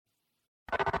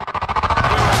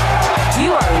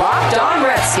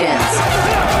Redskins,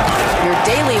 your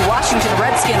daily Washington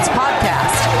Redskins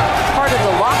podcast, part of the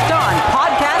Locked On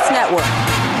Podcast Network,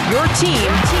 your team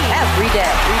every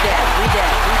day.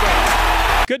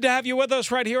 Good to have you with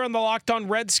us right here on the Locked On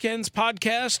Redskins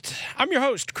podcast. I'm your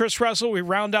host, Chris Russell. We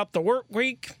round up the work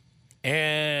week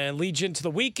and lead you into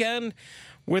the weekend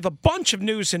with a bunch of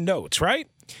news and notes, right?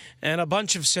 And a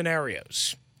bunch of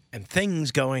scenarios and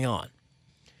things going on.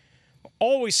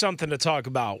 Always something to talk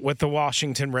about with the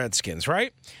Washington Redskins,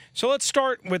 right? So let's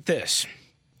start with this.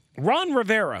 Ron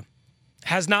Rivera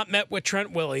has not met with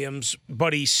Trent Williams,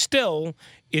 but he still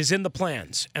is in the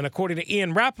plans. And according to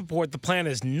Ian Rappaport, the plan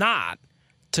is not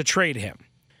to trade him.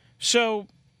 So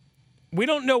we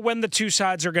don't know when the two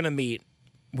sides are going to meet.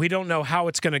 We don't know how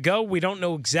it's going to go. We don't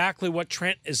know exactly what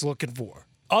Trent is looking for.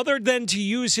 Other than to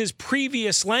use his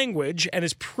previous language and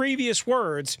his previous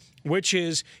words, which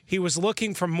is he was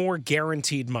looking for more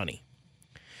guaranteed money.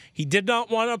 He did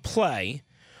not want to play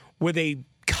with a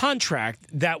contract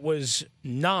that was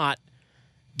not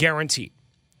guaranteed.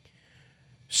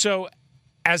 So,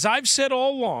 as I've said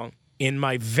all along in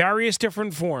my various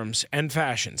different forms and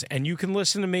fashions, and you can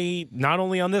listen to me not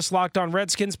only on this Locked On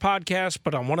Redskins podcast,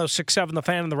 but on 106.7 The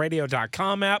Fan and the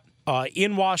Radio.com app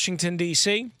in Washington,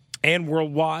 D.C., and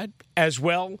worldwide as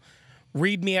well.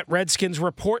 Read me at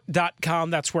redskinsreport.com.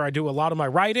 That's where I do a lot of my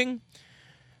writing.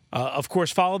 Of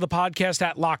course, follow the podcast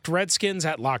at Locked Redskins,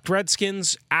 at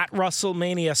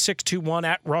WrestleMania621,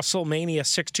 at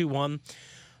WrestleMania621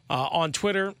 on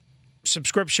Twitter,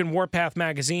 subscription, Warpath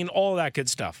Magazine, all of that good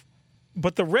stuff.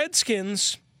 But the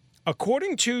Redskins,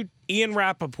 according to Ian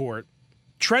Rappaport,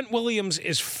 Trent Williams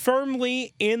is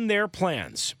firmly in their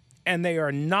plans, and they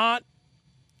are not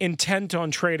intent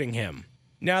on trading him.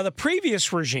 Now, the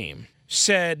previous regime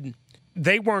said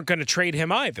they weren't going to trade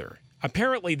him either.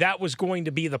 Apparently, that was going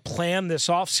to be the plan this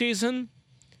offseason,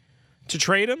 to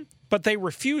trade him, but they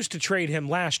refused to trade him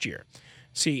last year.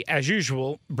 See, as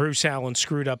usual, Bruce Allen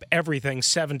screwed up everything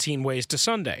 17 ways to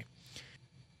Sunday.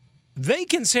 They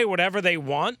can say whatever they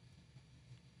want.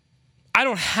 I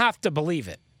don't have to believe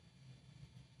it.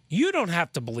 You don't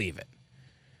have to believe it.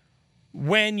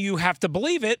 When you have to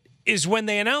believe it is when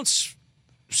they announce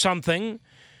something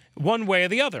one way or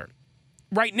the other.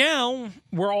 Right now,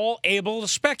 we're all able to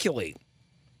speculate.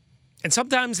 And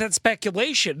sometimes that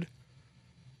speculation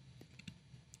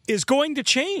is going to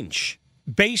change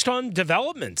based on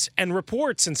developments and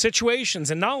reports and situations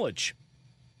and knowledge.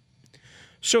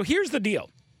 So here's the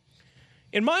deal.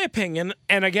 In my opinion,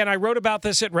 and again, I wrote about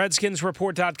this at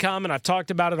redskinsreport.com, and I've talked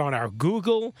about it on our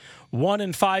Google 1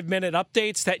 and 5 minute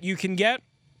updates that you can get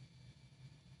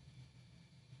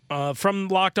from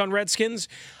Locked On Redskins.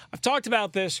 I've talked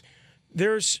about this.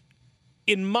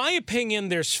 In my opinion,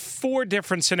 there's 4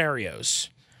 different scenarios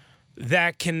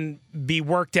that can be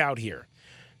worked out here.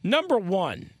 Number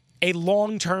 1, a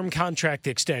long-term contract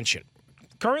extension.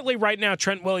 Currently, right now,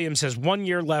 Trent Williams has 1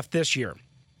 year left this year.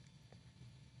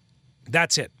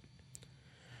 That's it.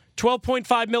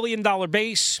 $12.5 million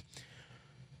base,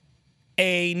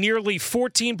 a nearly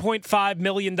 $14.5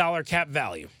 million cap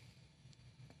value.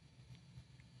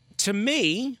 To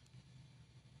me,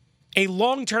 a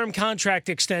long-term contract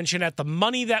extension at the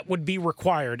money that would be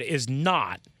required is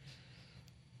not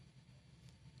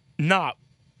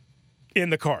in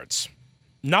the cards.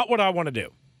 Not what I want to do.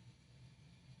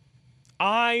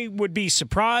 I would be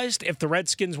surprised if the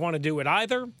Redskins want to do it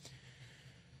either.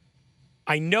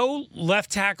 I know left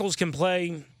tackles can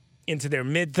play into their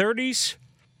mid-30s,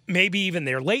 maybe even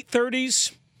their late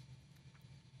 30s.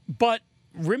 But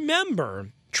remember,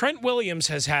 Trent Williams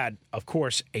has had, of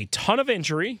course, a ton of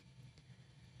injury.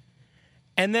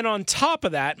 And then on top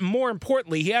of that, more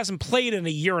importantly, he hasn't played in a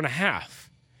year and a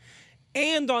half.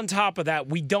 And on top of that,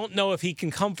 we don't know if he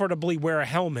can comfortably wear a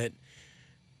helmet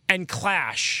and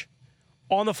clash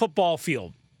on the football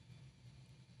field.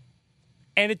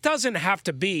 And it doesn't have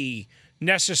to be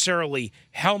necessarily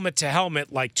helmet to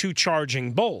helmet like 2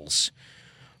 charging bulls.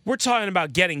 We're talking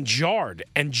about getting jarred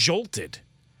and jolted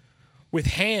with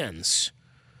hands,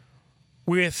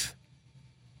 with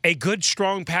a good,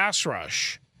 strong pass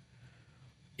rush.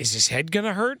 Is his head going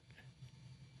to hurt?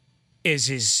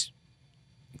 Is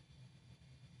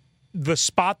the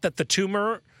spot that the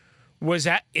tumor was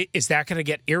at, is that going to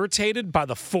get irritated by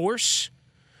the force,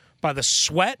 by the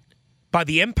sweat, by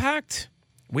the impact?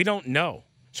 We don't know.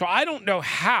 So I don't know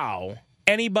how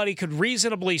anybody could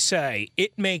reasonably say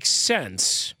it makes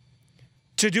sense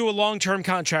to do a long-term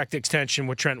contract extension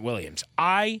with Trent Williams.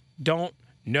 I don't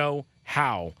know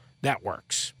how that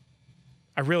works.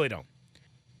 I really don't.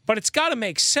 But it's got to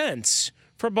make sense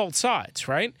for both sides,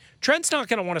 right? Trent's not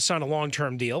going to want to sign a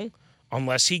long-term deal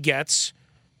unless he gets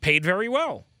paid very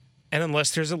well. and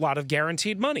unless there's a lot of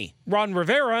guaranteed money. Ron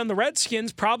Rivera and the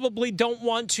Redskins probably don't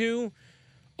want to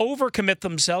overcommit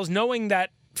themselves, knowing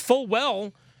that full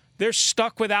well they're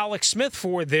stuck with Alex Smith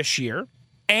for this year,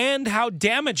 and how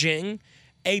damaging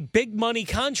a big money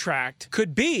contract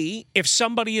could be if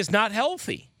somebody is not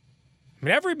healthy. I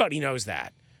mean, everybody knows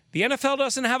that. The NFL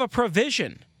doesn't have a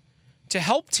provision to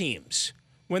help teams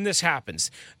when this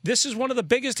happens. This is one of the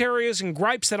biggest areas and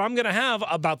gripes that I'm going to have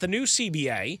about the new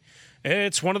CBA.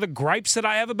 It's one of the gripes that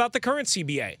I have about the current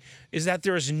CBA, is that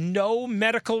there's no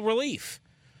medical relief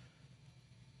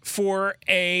for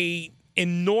a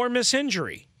enormous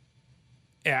injury.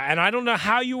 And I don't know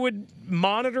how you would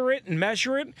monitor it and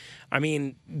measure it. I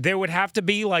mean, there would have to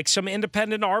be like some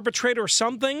independent arbitrator or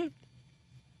something.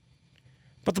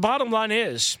 But the bottom line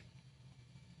is,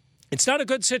 it's not a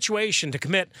good situation to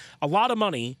commit a lot of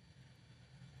money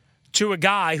to a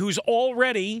guy who's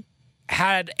already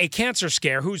had a cancer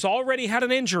scare, who's already had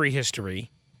an injury history,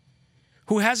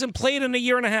 who hasn't played in a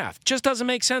year and a half. Just doesn't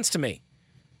make sense to me.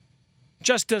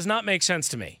 Just does not make sense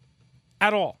to me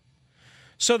at all.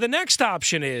 So the next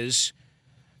option is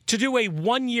to do a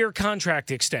 1-year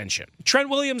contract extension. Trent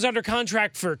Williams under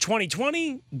contract for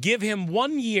 2020. Give him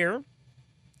 1 year.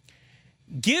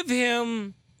 Give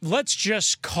him, let's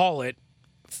just call it,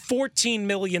 $14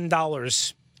 million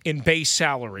in base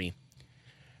salary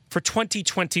for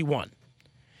 2021.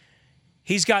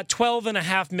 He's got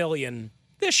 $12.5 million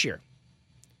this year.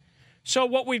 So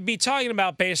what we'd be talking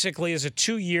about basically is a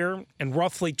 2-year and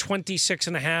roughly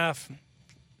 $26.5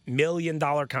 million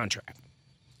contract.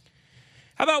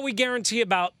 How about we guarantee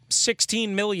about $16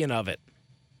 million of it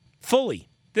fully?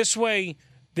 This way,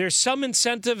 there's some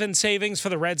incentive and savings for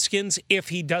the Redskins if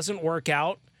he doesn't work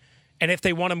out and if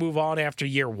they want to move on after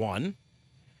year 1.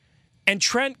 And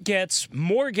Trent gets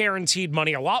more guaranteed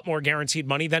money, a lot more guaranteed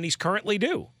money than he's currently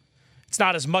due. It's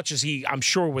not as much as he, I'm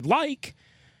sure, would like.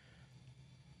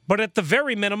 But at the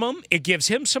very minimum, it gives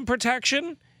him some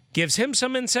protection, gives him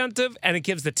some incentive, and it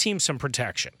gives the team some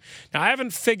protection. Now, I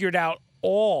haven't figured out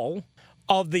all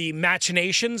of the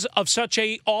machinations of such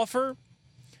a offer,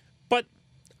 but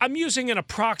I'm using an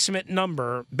approximate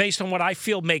number based on what I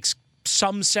feel makes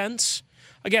some sense.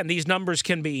 Again, these numbers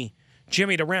can be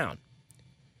jimmied around.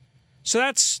 So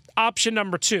that's option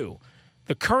number 2.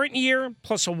 The current year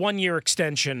plus a 1-year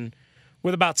extension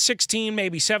with about 16,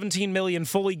 maybe 17 million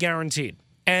fully guaranteed.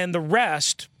 And the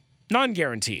rest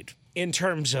non-guaranteed in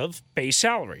terms of base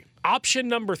salary. Option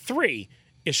number 3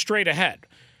 is straight ahead,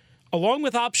 along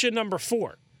with option number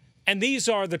 4. And these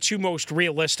are the two most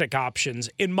realistic options,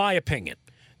 in my opinion.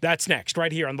 That's next,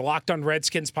 right here on the Locked On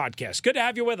Redskins podcast. Good to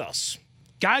have you with us.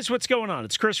 Guys, what's going on?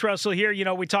 It's Chris Russell here. You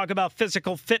know, we talk about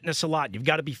physical fitness a lot. You've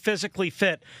got to be physically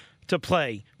fit to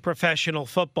play professional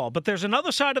football. But there's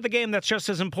another side of the game that's just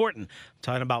as important. I'm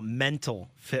talking about mental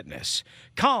fitness.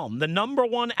 Calm, the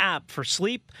 #1 app for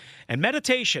sleep and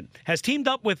meditation, has teamed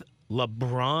up with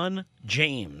LeBron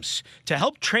James to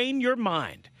help train your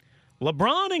mind.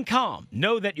 LeBron and Calm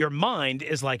know that your mind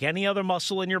is like any other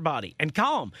muscle in your body, and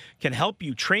Calm can help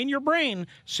you train your brain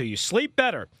so you sleep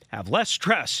better, have less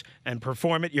stress, and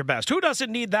perform at your best. Who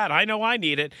doesn't need that? I know I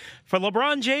need it. For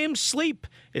LeBron James, sleep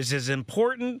is as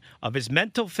important of his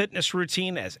mental fitness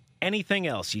routine as anything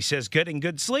else. He says getting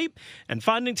good sleep and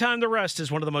finding time to rest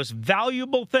is one of the most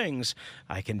valuable things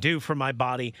I can do for my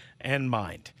body and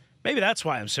mind. Maybe that's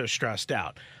why I'm so stressed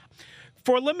out.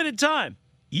 For a limited time,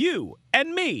 you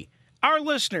and me, our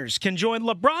listeners, can join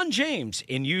LeBron James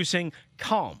in using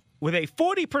Calm with a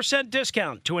 40%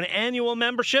 discount to an annual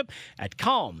membership at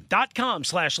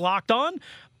calm.com/lockedon.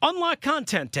 Unlock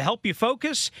content to help you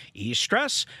focus, ease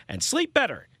stress, and sleep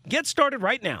better. Get started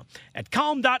right now at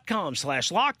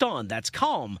calm.com/lockedon. That's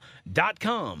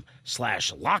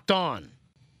calm.com/lockedon.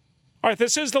 All right,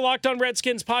 this is the Locked On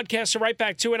Redskins podcast, so right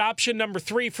back to it. Option number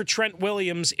 3 for Trent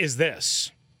Williams is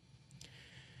this.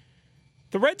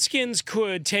 The Redskins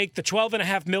could take the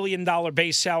 $12.5 million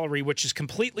base salary, which is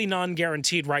completely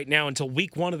non-guaranteed right now until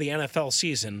week 1 of the NFL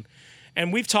season,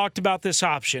 and we've talked about this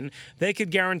option. They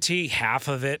could guarantee half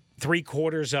of it,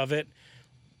 3/4 of it,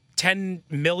 $10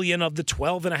 million of the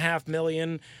 $12.5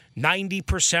 million,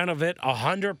 90% of it,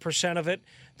 100% of it.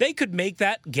 They could make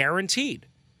that guaranteed.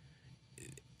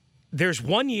 There's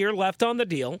 1 year left on the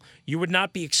deal. You would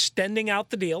not be extending out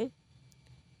the deal.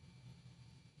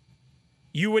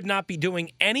 You would not be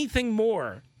doing anything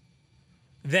more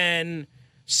than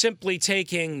simply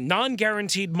taking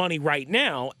non-guaranteed money right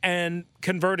now and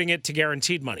converting it to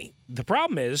guaranteed money. The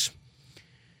problem is,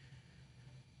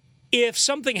 if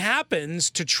something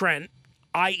happens to Trent,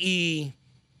 i.e.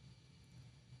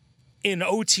 in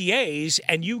OTAs,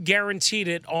 and you guaranteed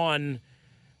it on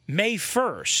May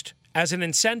 1st, as an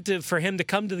incentive for him to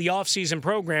come to the offseason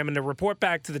program and to report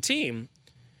back to the team,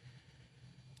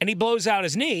 and he blows out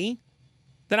his knee,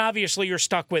 then obviously you're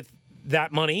stuck with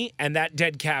that money and that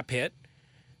dead cap hit,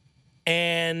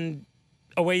 and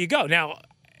away you go. Now,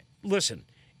 listen,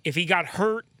 if he got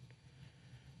hurt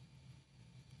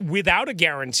without a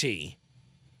guarantee,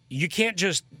 you can't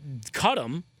just cut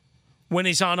him when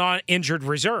he's on injured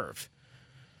reserve.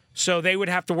 So they would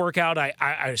have to work out,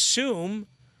 I assume,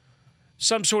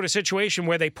 some sort of situation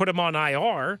where they put him on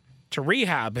IR to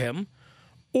rehab him,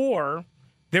 or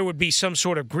there would be some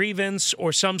sort of grievance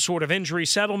or some sort of injury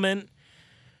settlement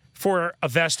for a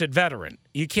vested veteran.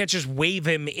 You can't just waive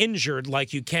him injured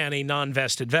like you can a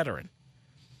non-vested veteran.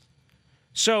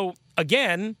 So,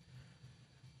 again,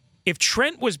 if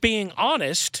Trent was being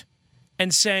honest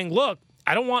and saying, look,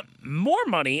 I don't want more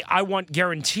money, I want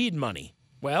guaranteed money.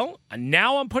 Well,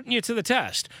 now I'm putting you to the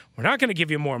test. We're not going to give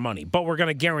you more money, but we're going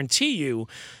to guarantee you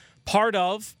part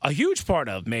of, a huge part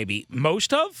of, maybe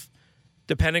most of,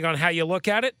 depending on how you look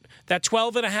at it, that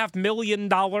 $12.5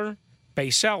 million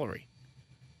base salary.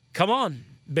 Come on,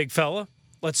 big fella.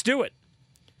 Let's do it.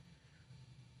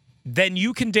 Then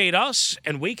you can date us,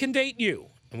 and we can date you.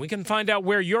 And we can find out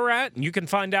where you're at, and you can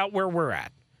find out where we're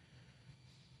at.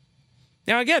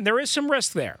 Now, again, there is some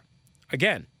risk there.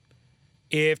 Again,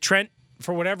 if Trent,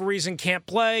 for whatever reason, can't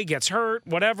play, gets hurt,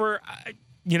 whatever,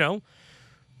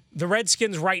 the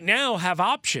Redskins right now have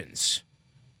options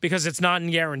because it's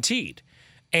non-guaranteed.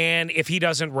 And if he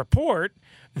doesn't report,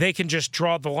 they can just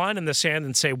draw the line in the sand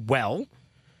and say, well,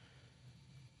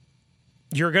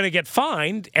 you're going to get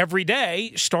fined every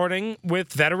day starting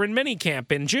with veteran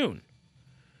minicamp in June.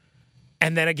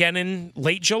 And then again in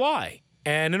late July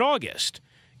and in August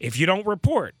if you don't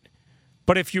report.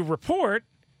 But if you report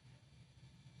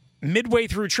midway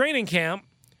through training camp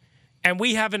and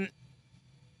we haven't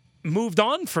moved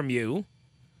on from you,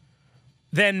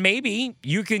 then maybe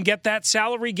you can get that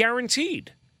salary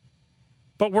guaranteed.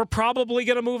 But we're probably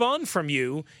going to move on from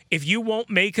you if you won't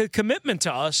make a commitment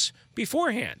to us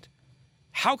beforehand.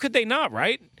 How could they not,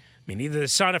 right? I mean, either they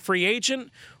sign a free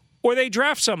agent or they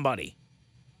draft somebody.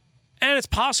 And it's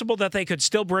possible that they could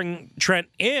still bring Trent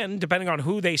in, depending on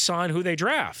who they sign, who they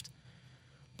draft.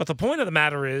 But the point of the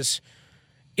matter is,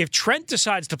 if Trent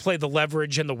decides to play the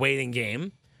leverage and the waiting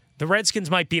game, the Redskins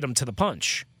might beat him to the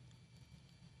punch.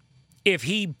 If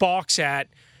he balks at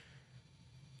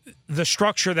the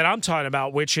structure that I'm talking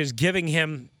about, which is giving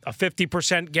him a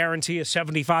 50% guarantee, a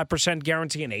 75%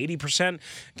 guarantee, an 80%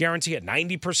 guarantee, a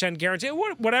 90% guarantee,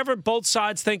 whatever both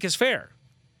sides think is fair.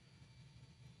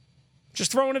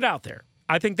 Just throwing it out there.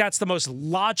 I think that's the most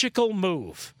logical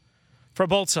move for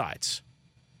both sides.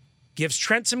 Gives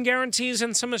Trent some guarantees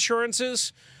and some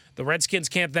assurances. The Redskins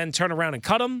can't then turn around and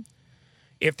cut him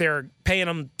if they're paying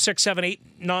him $6, $7,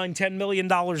 $8, $9, $10 million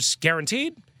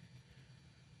guaranteed.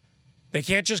 They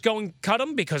can't just go and cut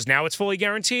him because now it's fully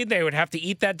guaranteed. They would have to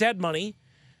eat that dead money.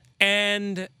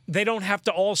 And they don't have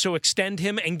to also extend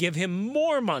him and give him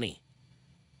more money.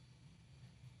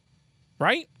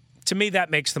 Right? To me, that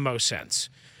makes the most sense.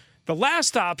 The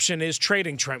last option is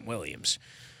trading Trent Williams,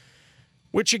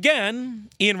 which, again,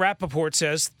 Ian Rappaport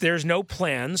says there's no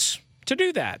plans to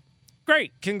do that.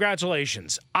 Great.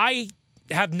 Congratulations. I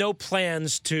have no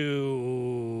plans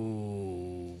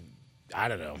to, I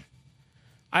don't know.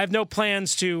 I have no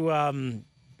plans to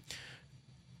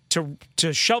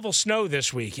shovel snow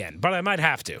this weekend, but I might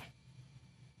have to.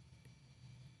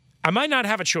 I might not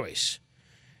have a choice.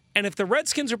 And if the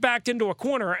Redskins are backed into a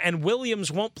corner and Williams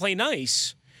won't play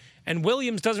nice, and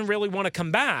Williams doesn't really want to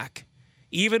come back,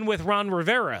 even with Ron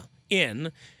Rivera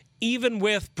in, even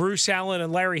with Bruce Allen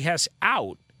and Larry Hess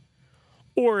out,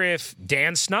 or if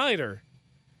Dan Snyder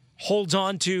holds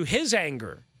on to his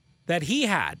anger that he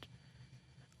had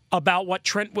about what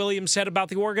Trent Williams said about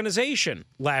the organization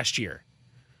last year.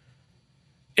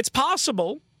 It's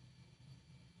possible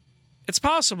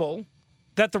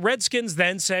that the Redskins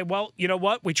then say, well, you know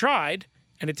what? We tried,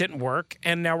 and it didn't work,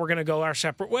 and now we're going to go our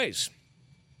separate ways.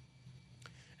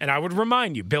 And I would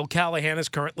remind you, Bill Callahan is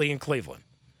currently in Cleveland.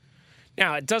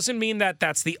 Now, it doesn't mean that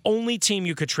that's the only team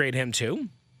you could trade him to,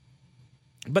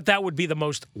 but that would be the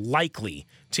most likely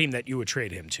team that you would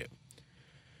trade him to.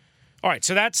 All right,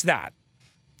 so that's that.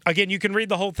 Again, you can read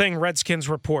the whole thing,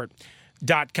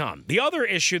 redskinsreport.com. The other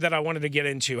issue that I wanted to get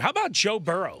into, how about Joe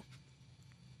Burrow?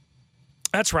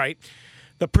 That's right.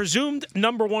 The presumed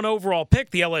number one overall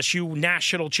pick, the LSU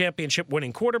national championship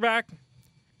winning quarterback,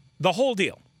 the whole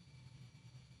deal.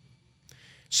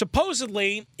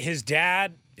 Supposedly, his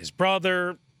dad, his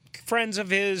brother, friends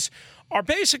of his are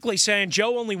basically saying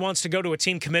Joe only wants to go to a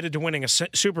team committed to winning a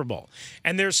Super Bowl.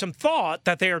 And there's some thought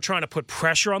that they are trying to put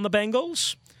pressure on the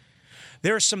Bengals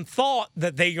There's some thought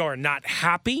that they are not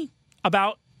happy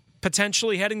about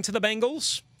potentially heading to the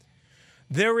Bengals.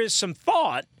 There is some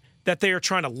thought that they are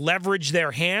trying to leverage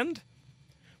their hand.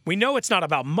 We know it's not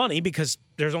about money because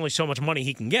there's only so much money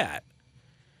he can get.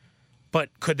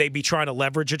 But could they be trying to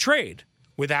leverage a trade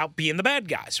without being the bad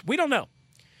guys? We don't know.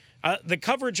 The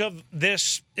coverage of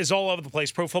this is all over the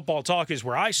place. Pro Football Talk is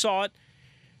where I saw it.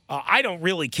 I don't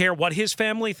really care what his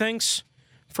family thinks.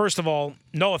 First of all,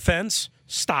 no offense.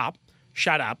 Stop.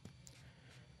 Shut up.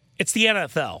 It's the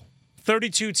NFL.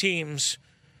 32 teams.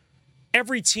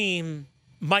 Every team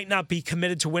might not be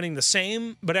committed to winning the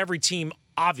same, but every team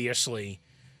obviously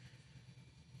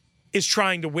is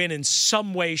trying to win in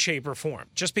some way, shape, or form.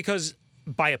 Just because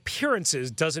by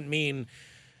appearances doesn't mean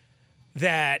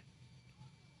that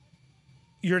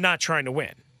you're not trying to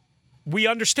win. We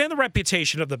understand the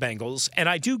reputation of the Bengals, and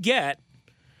I do get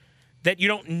that you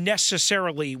don't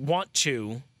necessarily want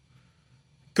to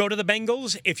go to the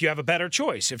Bengals if you have a better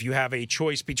choice. If you have a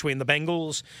choice between the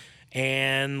Bengals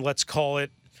and, let's call it,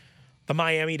 the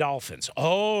Miami Dolphins.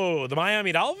 Oh, the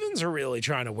Miami Dolphins are really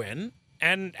trying to win.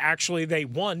 And actually, they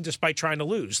won despite trying to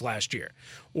lose last year.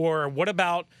 Or what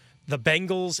about the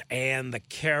Bengals and the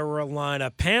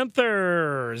Carolina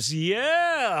Panthers?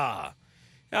 Yeah.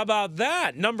 How about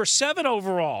that? Number 7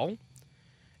 overall.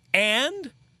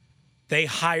 And they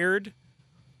hired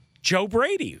Joe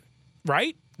Brady,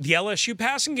 right? The LSU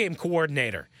passing game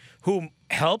coordinator, who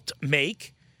helped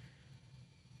make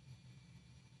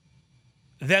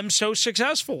them so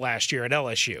successful last year at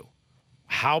LSU.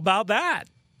 How about that?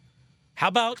 How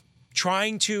about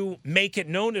trying to make it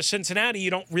known to Cincinnati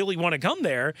you don't really want to come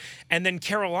there, and then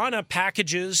Carolina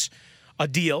packages a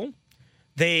deal.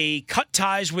 They cut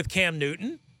ties with Cam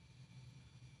Newton.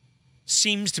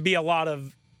 Seems to be a lot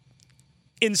of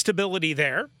instability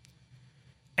there.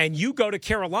 And you go to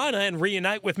Carolina and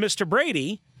reunite with Mr.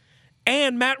 Brady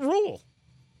and Matt Rule.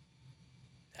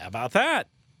 How about that?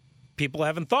 People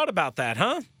haven't thought about that,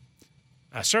 huh?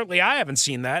 Certainly I haven't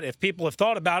seen that. If people have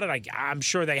thought about it, I'm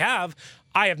sure they have.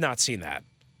 I have not seen that.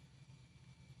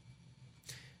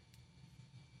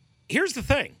 Here's the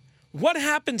thing. What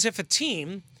happens if a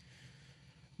team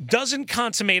doesn't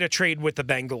consummate a trade with the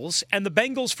Bengals, and the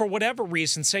Bengals, for whatever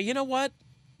reason, say, you know what?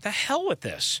 The hell with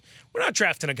this. We're not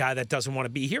drafting a guy that doesn't want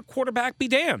to be here. Quarterback be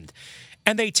damned.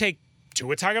 And they take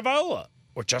Tua Tagovailoa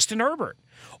or Justin Herbert.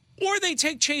 Or they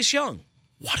take Chase Young.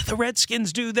 What do the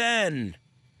Redskins do then?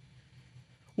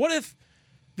 What if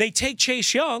they take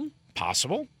Chase Young,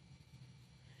 possible,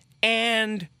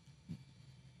 and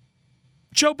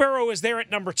Joe Burrow is there at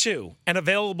number 2 and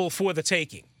available for the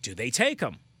taking? Do they take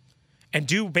him and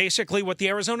do basically what the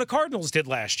Arizona Cardinals did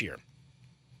last year?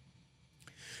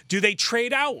 Do they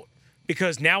trade out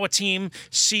because now a team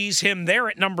sees him there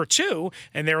at number 2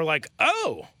 and they're like,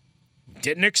 oh,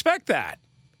 didn't expect that?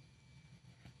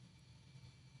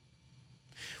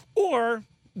 Or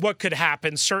what could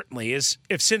happen, certainly, is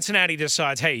if Cincinnati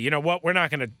decides, hey, you know what, we're not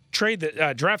going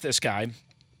to draft this guy.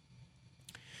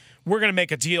 We're going to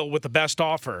make a deal with the best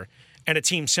offer, and a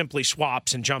team simply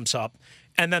swaps and jumps up,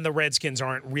 and then the Redskins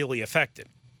aren't really affected.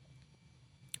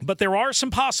 But there are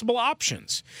some possible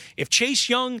options. If Chase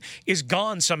Young is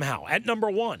gone somehow at number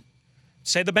 1,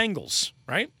 say the Bengals,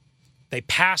 right? They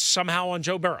pass somehow on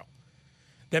Joe Burrow.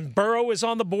 Then Burrow is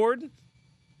on the board,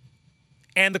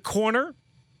 and the corner,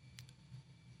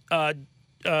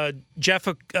 Jeff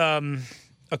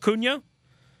Acuna.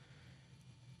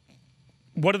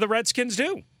 What do the Redskins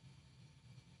do?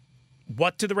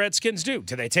 What do the Redskins do?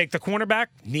 Do they take the cornerback?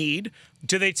 Need.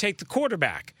 Do they take the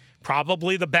quarterback?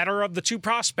 Probably the better of the 2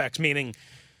 prospects, meaning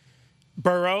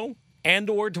Burrow and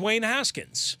or Dwayne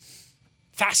Haskins.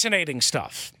 Fascinating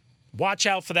stuff. Watch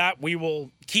out for that. We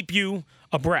will keep you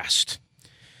abreast.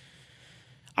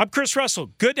 I'm Chris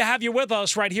Russell. Good to have you with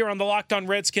us right here on the Locked On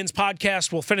Redskins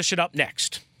podcast. We'll finish it up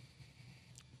next.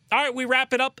 All right, we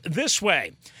wrap it up this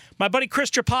way. My buddy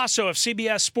Chris Trapasso of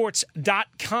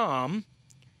CBSSports.com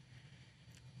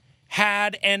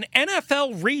had an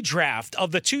NFL redraft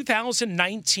of the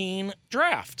 2019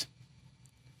 draft.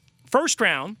 First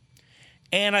round,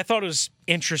 and I thought it was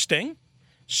interesting,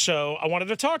 so I wanted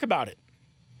to talk about it.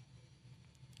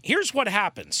 Here's what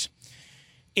happens,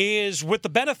 is with the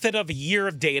benefit of a year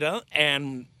of data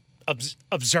and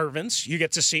observance, you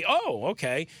get to see, oh,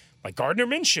 okay, like Gardner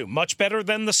Minshew, much better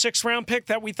than the 6th-round pick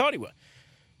that we thought he would.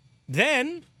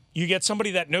 Then you get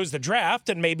somebody that knows the draft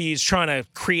and maybe he's trying to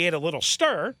create a little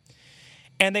stir,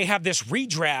 and they have this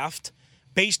redraft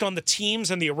based on the teams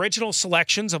and the original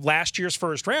selections of last year's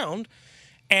first round,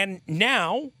 and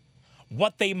now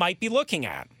what they might be looking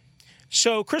at.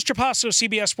 So Chris Trapasso,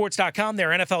 CBSSports.com, their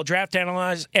NFL draft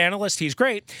analyst, he's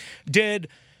great, did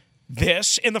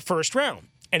this in the first round.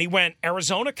 And he went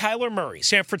Arizona, Kyler Murray,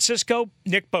 San Francisco,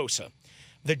 Nick Bosa.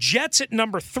 The Jets at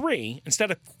number 3,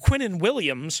 instead of Quinnen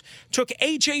Williams, took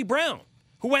A.J. Brown,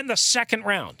 who went in the second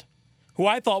round, who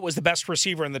I thought was the best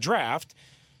receiver in the draft,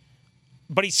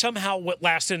 but he somehow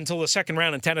lasted until the second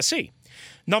round in Tennessee.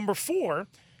 Number 4,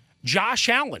 Josh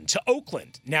Allen to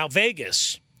Oakland, now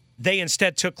Vegas. They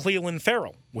instead took Cleveland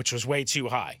Ferrell, which was way too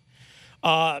high.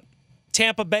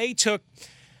 Tampa Bay took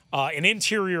an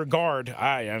interior guard.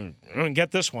 I don't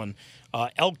get this one.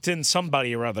 Elkton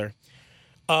somebody or other.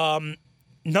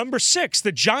 Number 6,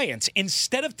 the Giants.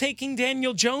 Instead of taking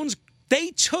Daniel Jones,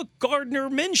 they took Gardner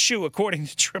Minshew, according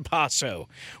to Trapasso,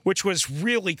 which was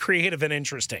really creative and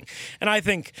interesting. And I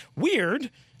think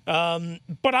weird,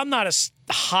 but I'm not as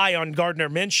high on Gardner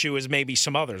Minshew as maybe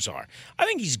some others are. I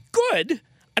think he's good.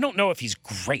 I don't know if he's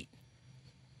great.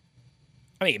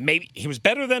 I mean, maybe he was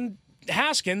better than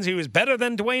Haskins. He was better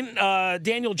than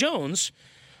Daniel Jones.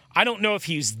 I don't know if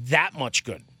he's that much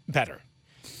better.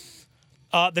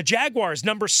 The Jaguars,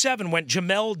 number 7, went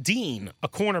Jamel Dean, a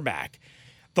cornerback.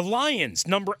 The Lions,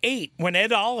 number 8, went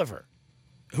Ed Oliver,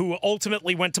 who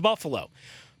ultimately went to Buffalo.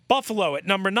 Buffalo at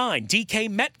number 9, DK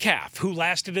Metcalf, who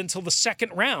lasted until the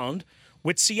second round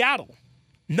with Seattle.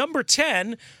 Number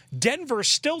 10, Denver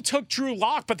still took Drew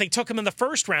Lock, but they took him in the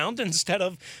first round instead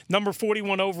of number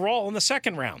 41 overall in the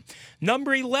second round.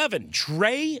 Number 11,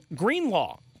 Dre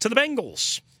Greenlaw to the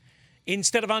Bengals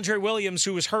instead of Andre Williams,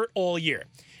 who was hurt all year.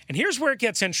 And here's where it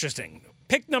gets interesting.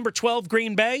 Pick number 12,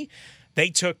 Green Bay, they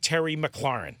took Terry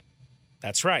McLaurin.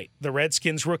 That's right, the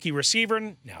Redskins rookie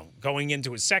receiver, now going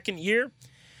into his second year,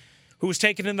 who was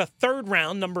taken in the third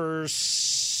round, number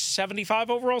 75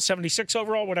 overall, 76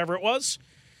 overall, whatever it was.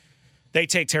 They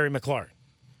take Terry McLaurin.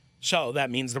 So that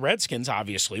means the Redskins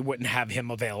obviously wouldn't have him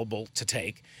available to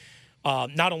take,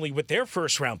 not only with their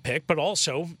first-round pick, but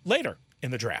also later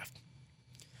in the draft.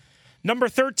 Number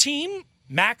 13,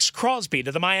 Max Crosby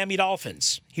to the Miami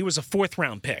Dolphins. He was a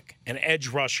fourth-round pick, an edge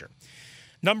rusher.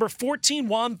 Number 14,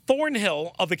 Juan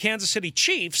Thornhill of the Kansas City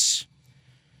Chiefs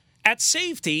at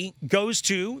safety goes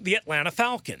to the Atlanta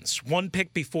Falcons, one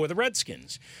pick before the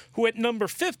Redskins, who at number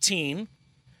 15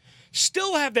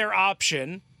 still have their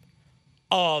option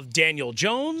of Daniel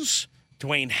Jones,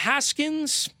 Dwayne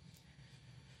Haskins,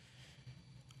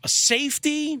 a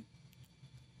safety,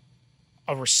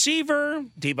 a receiver,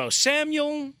 Deebo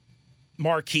Samuel,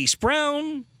 Marquise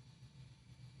Brown,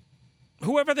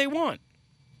 whoever they want.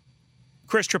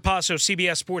 Chris Trapasso,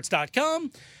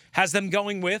 CBSSports.com, has them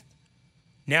going with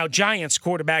now Giants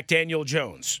quarterback Daniel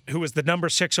Jones, who was the number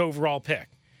 6 overall pick.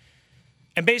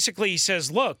 And basically he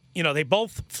says, look, they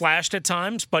both flashed at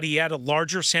times, but he had a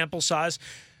larger sample size.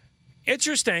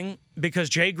 Interesting, because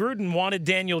Jay Gruden wanted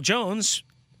Daniel Jones.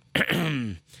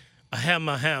 Ahem.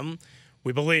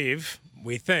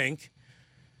 We think.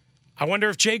 I wonder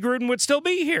if Jay Gruden would still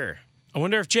be here. I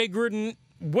wonder if Jay Gruden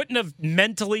wouldn't have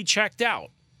mentally checked out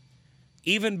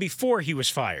even before he was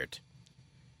fired.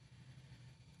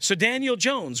 So Daniel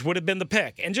Jones would have been the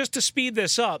pick. And just to speed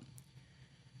this up,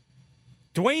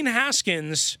 Dwayne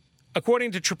Haskins,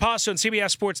 according to Trapasso and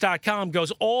CBSSports.com,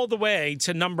 goes all the way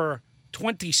to number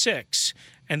 26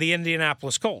 and the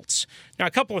Indianapolis Colts. Now,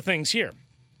 a couple of things here.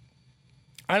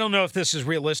 I don't know if this is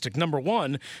realistic. Number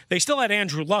 1, they still had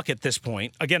Andrew Luck at this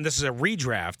point. Again, this is a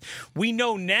redraft. We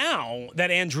know now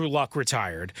that Andrew Luck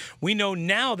retired. We know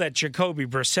now that Jacoby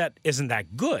Brissett isn't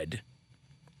that good.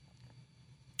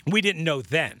 We didn't know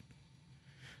then.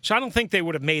 So I don't think they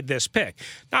would have made this pick.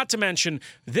 Not to mention,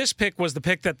 this pick was the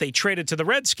pick that they traded to the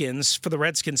Redskins for the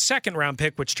Redskins' second-round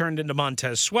pick, which turned into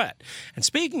Montez Sweat. And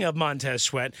speaking of Montez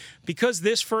Sweat, because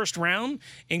this first round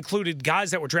included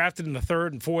guys that were drafted in the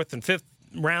third and fourth and fifth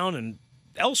round and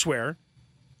elsewhere,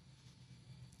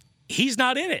 he's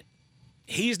not in it.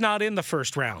 He's not in the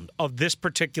first round of this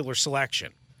particular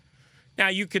selection. Now,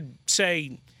 you could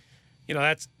say,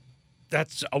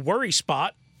 that's a worry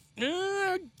spot.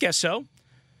 I guess so.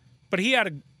 But he had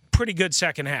a pretty good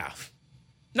second half.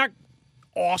 Not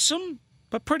awesome,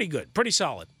 but pretty good, pretty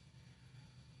solid.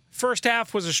 First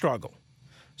half was a struggle.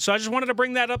 So I just wanted to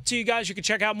bring that up to you guys. You can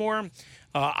check out more.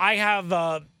 I have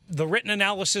the written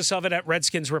analysis of it at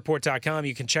redskinsreport.com.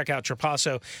 You can check out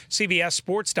Trapasso,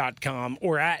 CBSSports.com,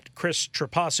 or at Chris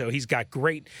Trapasso. He's got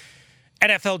great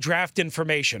NFL draft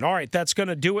information. All right, that's going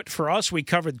to do it for us. We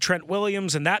covered Trent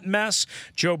Williams and that mess,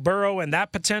 Joe Burrow and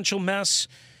that potential mess,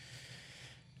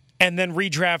 and then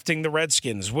redrafting the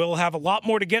Redskins. We'll have a lot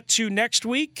more to get to next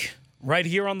week right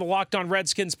here on the Locked On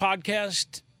Redskins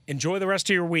podcast. Enjoy the rest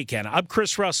of your weekend. I'm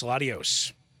Chris Russell.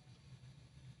 Adios.